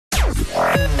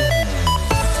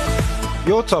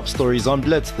Your top stories on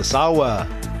Blitz this hour.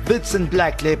 Wits and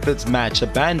Black Leopards match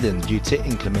abandoned due to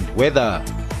inclement weather.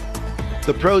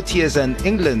 The Proteas and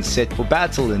England set for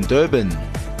battle in Durban.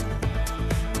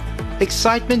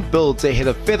 Excitement builds ahead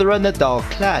of Federer-Nadal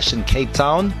clash in Cape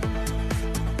Town.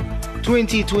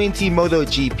 2020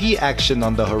 MotoGP action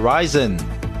on the horizon.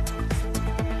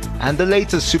 And the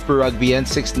latest Super Rugby and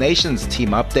Six Nations team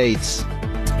updates.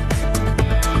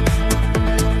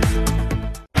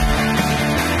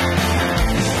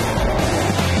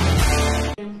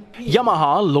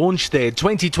 Yamaha launched their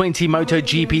 2020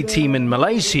 MotoGP team in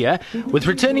Malaysia, with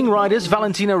returning riders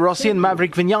Valentino Rossi and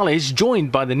Maverick Vinales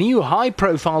joined by the new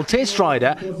high-profile test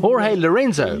rider Jorge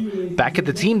Lorenzo, back at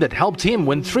the team that helped him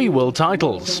win 3 world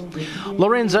titles.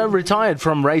 Lorenzo retired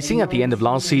from racing at the end of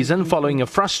last season following a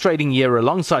frustrating year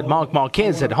alongside Marc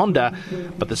Marquez at Honda,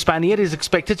 but the Spaniard is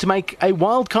expected to make a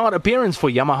wildcard appearance for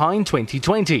Yamaha in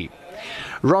 2020.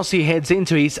 Rossi heads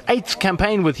into his 8th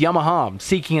campaign with Yamaha,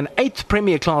 seeking an 8th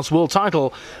Premier Class world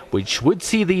title, which would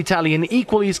see the Italian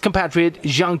equal his compatriot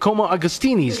Giacomo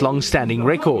Agostini's long-standing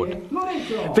record.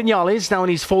 Vinales, now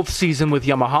in his 4th season with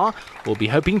Yamaha, will be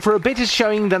hoping for a better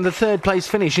showing than the 3rd place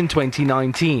finish in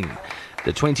 2019.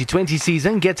 The 2020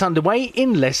 season gets underway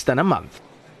in less than a month.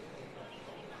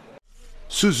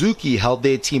 Suzuki held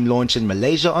their team launch in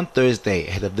Malaysia on Thursday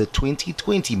ahead of the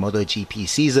 2020 MotoGP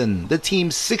season, the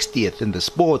team's 60th in the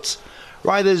sports.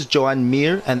 Riders Joan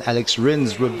Mir and Alex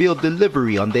Rins revealed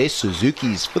delivery on their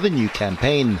Suzukis for the new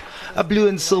campaign, a blue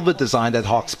and silver design that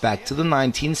harks back to the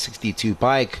 1962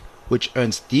 bike, which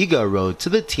Ernst Diger rode to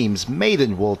the team's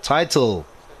maiden world title.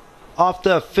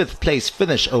 After a 5th place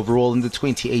finish overall in the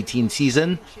 2018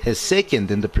 season, his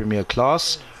 2nd in the Premier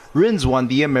Class, Rins won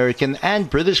the American and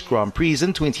British Grand Prix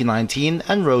in 2019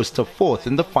 and rose to 4th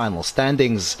in the final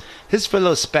standings. His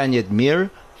fellow Spaniard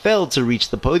Mir failed to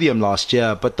reach the podium last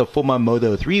year, but the former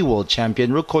Moto3 world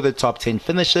champion recorded top 10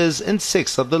 finishes in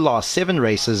 6 of the last 7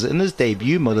 races in his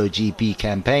debut MotoGP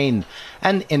campaign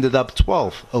and ended up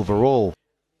 12th overall.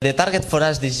 The target for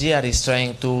us this year is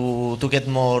trying to get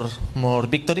more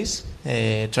victories,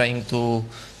 trying to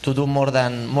do more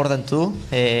than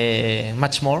 2,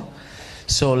 much more.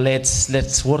 So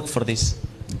let's work for this.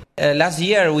 Last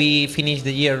year we finished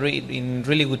the year in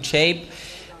really good shape.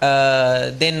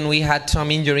 Then we had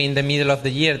some injury in the middle of the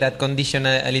year that conditioned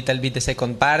a little bit the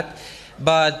second part.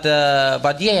 But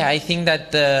yeah, I think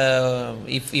that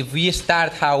if we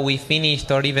start how we finished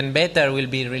or even better, we'll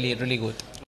be really good.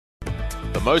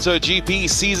 The MotoGP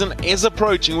season is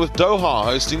approaching, with Doha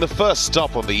hosting the first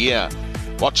stop of the year.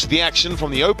 Watch the action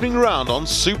from the opening round on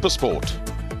SuperSport.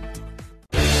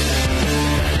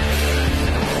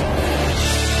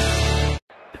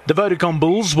 The Vodacom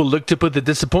Bulls will look to put the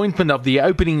disappointment of the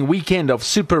opening weekend of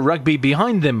Super Rugby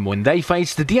behind them when they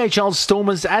face the DHL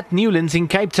Stormers at Newlands in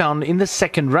Cape Town in the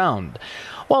 2nd round.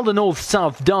 While the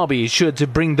North-South derby is sure to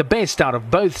bring the best out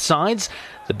of both sides,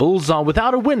 the Bulls are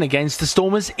without a win against the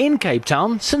Stormers in Cape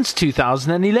Town since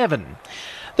 2011.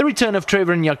 The return of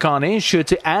Trevor Nyakane is sure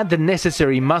to add the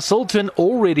necessary muscle to an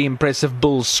already impressive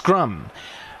Bulls scrum.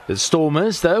 The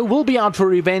Stormers, though, will be out for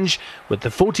revenge, with the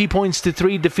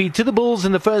 40-3 defeat to the Bulls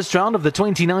in the first round of the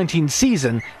 2019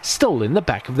 season still in the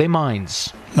back of their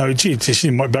minds. No, it's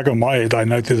in my back of my head. I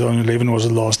know 2011 was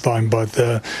the last time, but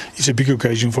it's a big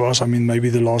occasion for us. I mean, maybe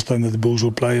the last time that the Bulls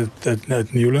will play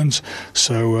at Newlands.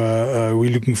 So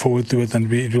we're looking forward to it,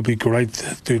 and it will be great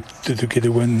to get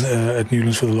a win at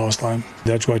Newlands for the last time.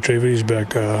 That's why Trevor is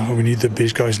back. We need the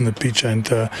best guys on the pitch, and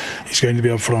he's going to be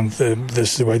up front.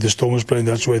 That's the way the Stormers play, and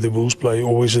that's the way the Bulls play.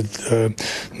 Always at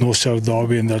North-South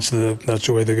derby, and that's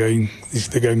the way the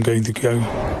game going to go.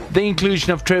 The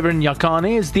inclusion of Trevor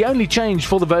Nyakane is the only change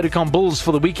for the Vodacom Bulls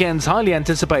for the weekend's highly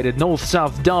anticipated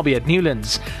North-South derby at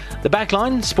Newlands. The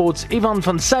backline sports Ivan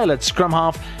van Zyl at scrum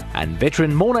half and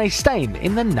veteran Mornay Steyn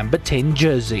in the number 10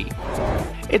 jersey.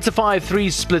 It's a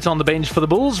 5-3 split on the bench for the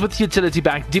Bulls, with utility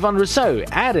back Divan Rousseau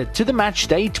added to the match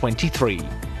day 23.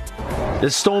 The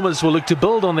Stormers will look to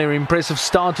build on their impressive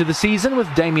start to the season,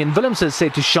 with Damian Willemse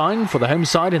set to shine for the home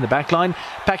side in the backline,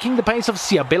 packing the pace of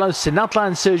Siabelo Senatla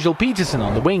and Sergio Peterson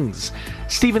on the wings.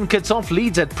 Steven Kitsoff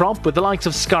leads at prop, with the likes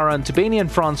of Skara Ntubeni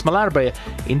and Frans Malherbe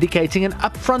indicating an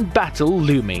upfront battle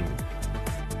looming.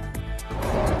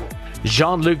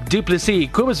 Jean-Luc Duplessis,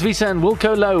 Cobus Wiese and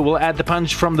Wilco Low will add the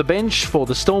punch from the bench for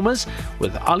the Stormers,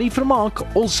 with Ali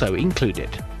Vermaak also included.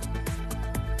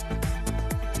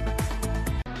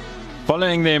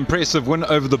 Following their impressive win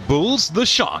over the Bulls, the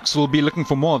Sharks will be looking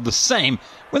for more of the same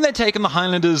when they take on the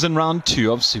Highlanders in round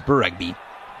 2 of Super Rugby.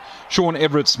 Sean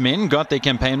Everett's men got their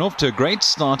campaign off to a great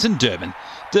start in Durban,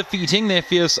 defeating their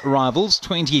fierce rivals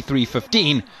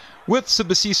 23-15, with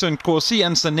Sibusiso Nkosi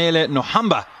and Sanele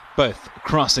Nohamba both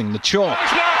crossing the chalk.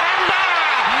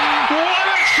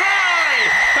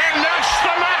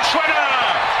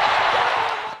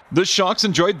 The Sharks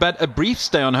enjoyed but a brief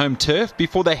stay on home turf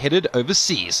before they headed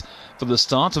overseas for the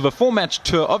start of a 4-match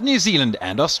tour of New Zealand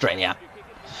and Australia.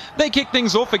 They kicked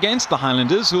things off against the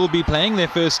Highlanders, who will be playing their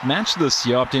first match this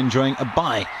year after enjoying a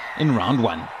bye in round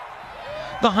 1.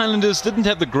 The Highlanders didn't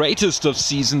have the greatest of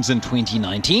seasons in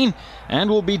 2019 and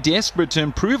will be desperate to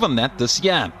improve on that this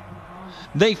year.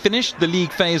 They finished the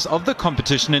league phase of the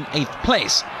competition in 8th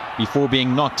place before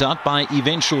being knocked out by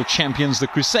eventual champions the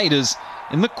Crusaders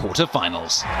in the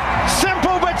quarter-finals.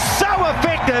 Simple but so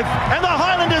effective, and the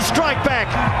Highlanders strike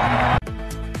back.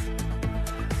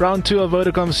 Round 2 of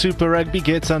Vodacom Super Rugby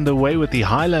gets underway with the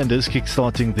Highlanders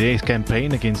kickstarting their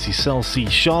campaign against the Cell C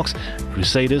Sharks.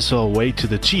 Crusaders are away to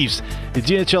the Chiefs. The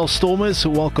GHL Stormers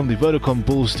welcome the Vodacom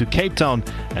Bulls to Cape Town,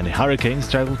 and the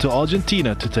Hurricanes travel to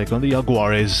Argentina to take on the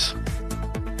Jaguares.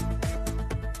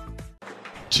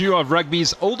 Two of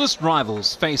rugby's oldest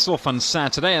rivals face off on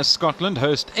Saturday as Scotland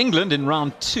host England in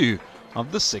round 2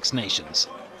 of the Six Nations.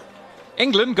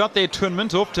 England got their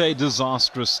tournament off to a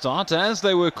disastrous start as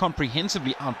they were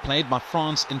comprehensively outplayed by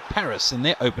France in Paris in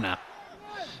their opener.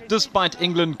 Despite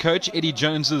England coach Eddie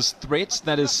Jones's threats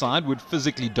that his side would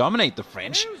physically dominate the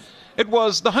French, it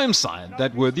was the home side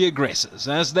that were the aggressors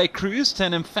as they cruised to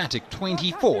an emphatic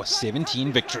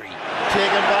 24-17 victory.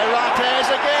 Taken by Rates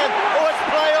again. Oh, it's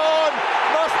play on.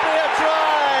 Must be a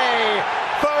try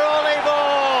for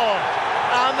Oliver.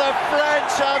 And the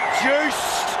French have juiced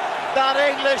that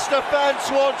English defence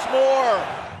once more.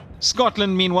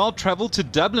 Scotland, meanwhile, travelled to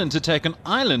Dublin to take on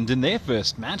Ireland in their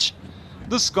first match.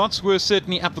 The Scots were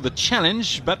certainly up for the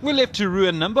challenge, but were left to rue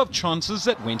a number of chances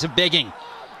that went a-begging,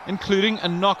 including a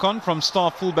knock-on from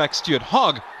star fullback Stuart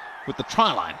Hogg, with the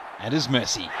try line at his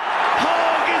mercy.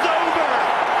 Hogg is over!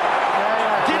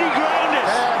 Did he ground it?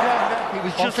 He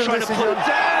was just trying to pull it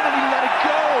down and he let it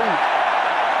go.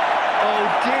 Oh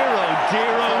dear, oh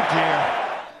dear, oh dear.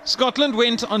 Scotland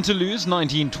went on to lose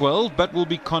 19-12, but will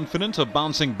be confident of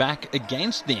bouncing back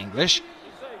against the English.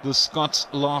 The Scots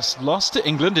last lost to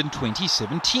England in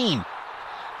 2017.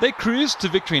 They cruised to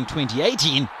victory in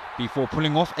 2018 before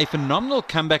pulling off a phenomenal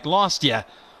comeback last year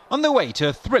on their way to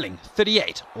a thrilling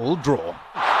 38-all draw.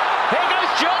 Here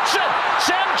goes Johnson!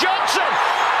 Sam Johnson!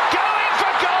 Going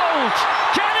for gold!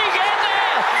 Can he get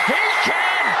there? He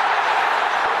can!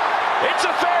 It's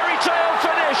a fairy tale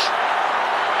finish!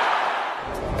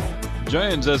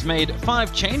 Jones has made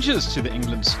 5 changes to the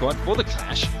England squad for the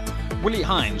clash. Willie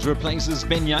Hines replaces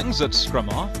Ben Youngs at scrum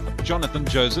half. Jonathan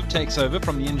Joseph takes over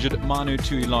from the injured Manu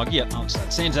Tuilagi at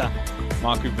outside centre.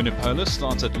 Marco Vunipola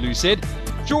starts at loose head.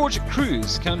 George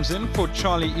Cruz comes in for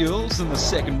Charlie Eels in the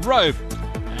second row.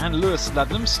 And Lewis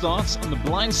Ludlam starts on the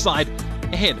blind side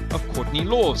ahead of Courtney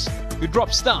Laws, who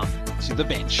drops down to the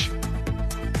bench.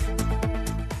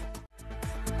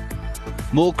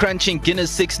 More crunching Guinness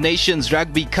Six Nations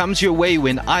rugby comes your way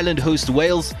when Ireland host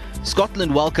Wales,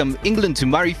 Scotland welcome England to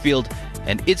Murrayfield,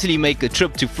 and Italy make a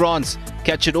trip to France.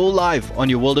 Catch it all live on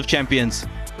your World of Champions.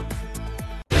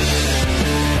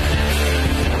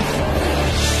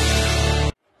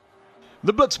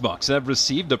 The Blitzboks have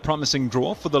received a promising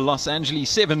draw for the Los Angeles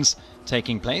Sevens,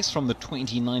 taking place from the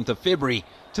 29th of February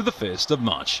to the 1st of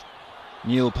March.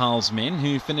 Neil Powell's men,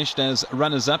 who finished as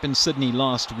runners-up in Sydney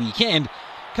last weekend,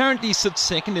 currently sit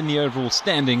second in the overall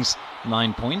standings,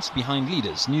 9 points behind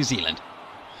leaders New Zealand.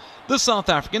 The South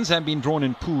Africans have been drawn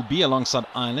in Pool B alongside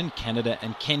Ireland, Canada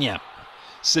and Kenya.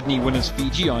 Sydney winners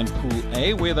Fiji are in Pool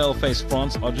A, where they'll face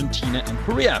France, Argentina and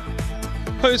Korea.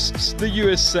 Hosts the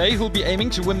USA, who'll be aiming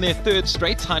to win their 3rd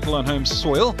straight title on home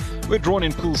soil, were drawn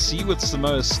in Pool C with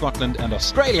Samoa, Scotland and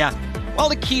Australia, while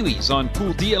the Kiwis are in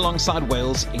Pool D alongside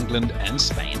Wales, England and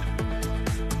Spain.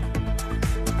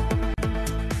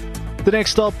 The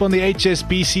next stop on the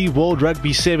HSBC World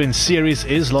Rugby 7 Series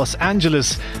is Los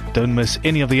Angeles. Don't miss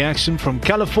any of the action from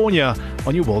California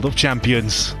on your World of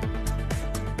Champions.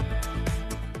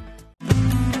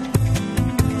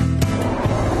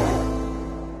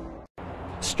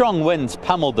 Strong winds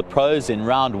pummeled the pros in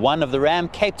round 1 of the Ram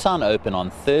Cape Town Open on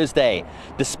Thursday.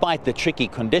 Despite the tricky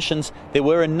conditions, there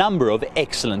were a number of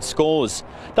excellent scores.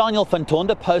 Daniel van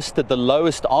Tonder posted the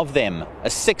lowest of them, a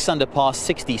 6-under par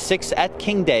 66 at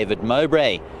King David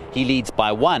Mowbray. He leads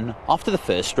by 1 after the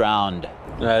first round.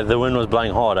 The wind was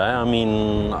blowing hard. I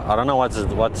mean, I don't know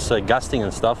what's gusting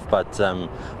and stuff, but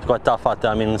it's quite tough out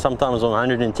there. I mean, sometimes on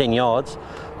 110 yards,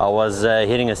 I was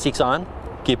hitting a 6-iron.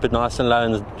 Keep it nice and low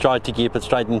and try to keep it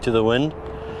straight into the wind,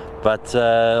 but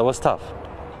it was tough.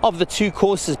 Of the two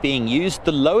courses being used,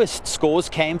 the lowest scores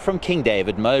came from King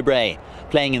David Mowbray.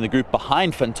 Playing in the group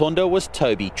behind Fantondo was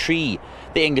Toby Tree.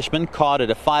 The Englishman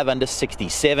carded a 5 under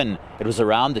 67. It was a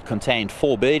round that contained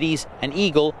 4 birdies, an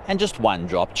eagle and just 1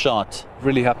 dropped shot.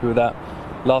 Really happy with that.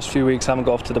 Last few weeks haven't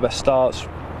got off to the best starts.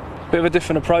 Bit of a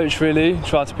different approach really,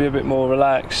 try to be a bit more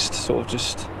relaxed, sort of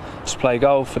just play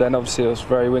golf, but then obviously it was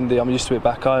very windy, I'm used to it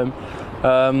back home.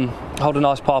 Hold a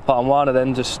nice par putt on one and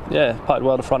then just, putted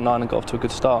well the front 9 and got off to a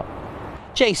good start.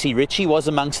 JC Ritchie was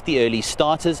amongst the early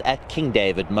starters at King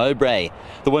David Mowbray.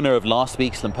 The winner of last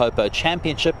week's Limpopo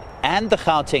Championship and the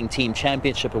Gauteng Team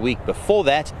Championship a week before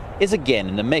that is again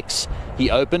in the mix. He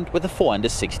opened with a 4 under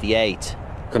 68.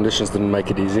 Conditions didn't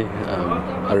make it easy.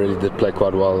 I really did play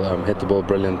quite well, hit the ball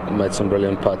brilliant, made some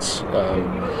brilliant putts.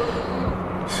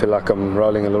 Feel like I'm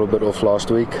rolling a little bit off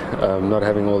last week, not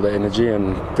having all the energy,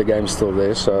 and the game's still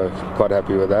there, so quite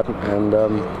happy with that. And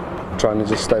trying to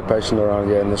just stay patient around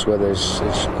here in this weather is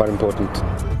quite important.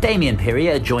 Damien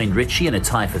Perrier joined Ritchie in a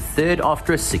tie for 3rd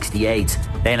after a 68.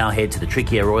 They now head to the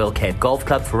trickier Royal Cape Golf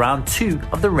Club for round 2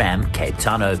 of the Ram Cape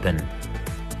Town Open.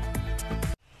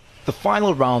 The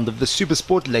final round of the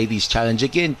SuperSport Ladies Challenge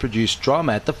again produced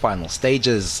drama at the final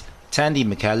stages. Tandy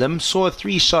McCallum saw a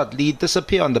 3-shot lead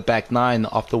disappear on the back 9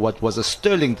 after what was a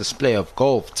sterling display of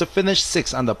golf to finish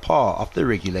 6 under par after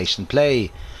regulation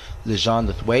play.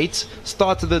 Legendre Thwaite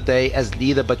started the day as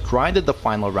leader but grinded the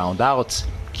final round out,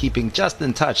 keeping just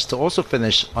in touch to also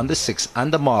finish on the 6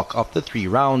 under mark after 3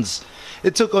 rounds.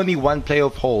 It took only one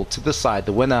playoff hole to decide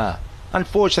the winner.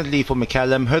 Unfortunately for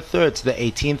McCallum, her third to the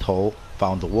 18th hole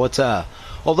found the water.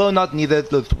 Although not needed,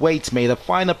 Thwaite made a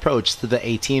fine approach to the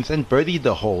 18th and birdied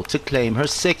the hole to claim her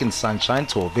 2nd Sunshine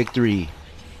Tour victory.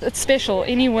 It's special.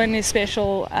 Any win is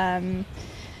special.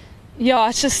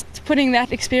 It's just putting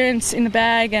that experience in the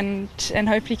bag and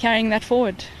hopefully carrying that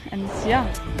forward. And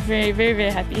very, very, very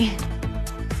happy.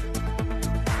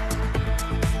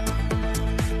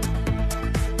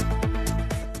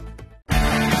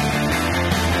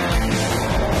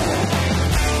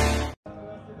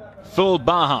 Phil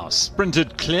Bauhaus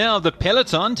sprinted clear of the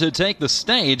peloton to take the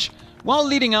stage while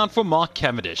leading out for Mark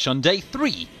Cavendish on day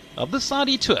 3 of the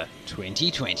Saudi Tour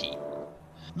 2020.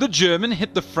 The German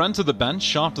hit the front of the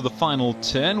bunch after the final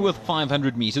turn with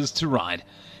 500 meters to ride.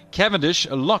 Cavendish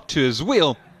locked to his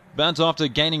wheel, but after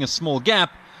gaining a small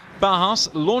gap, Bauhaus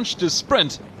launched his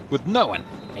sprint with no one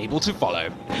able to follow.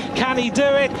 Can he do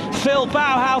it? Phil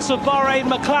Bauhaus of Bahrain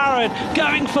McLaren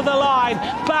going for the line.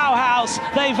 Bauhaus,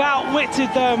 they've outwitted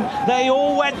them. They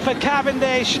all went for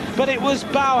Cavendish, but it was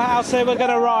Bauhaus they were going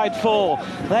to ride for.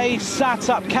 They sat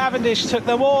up. Cavendish took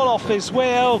them all off his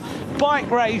wheel.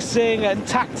 Bike racing and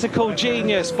tactical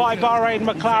genius by Bahrain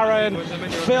McLaren.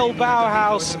 Phil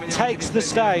Bauhaus takes the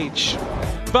stage.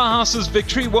 Bauhaus's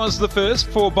victory was the first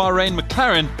for Bahrain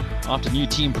McLaren after new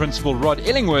team principal Rod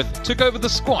Illingworth took over the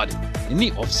squad in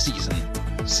the off-season.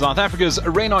 South Africa's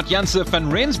Reinhard Janse van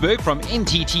Rensburg from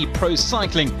NTT Pro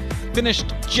Cycling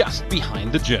finished just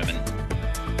behind the German.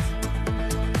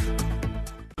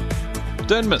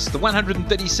 Don't miss the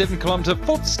 137-kilometer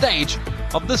 4th stage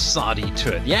of the Saudi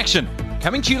Tour. The action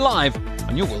coming to you live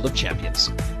on your World of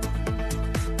Champions.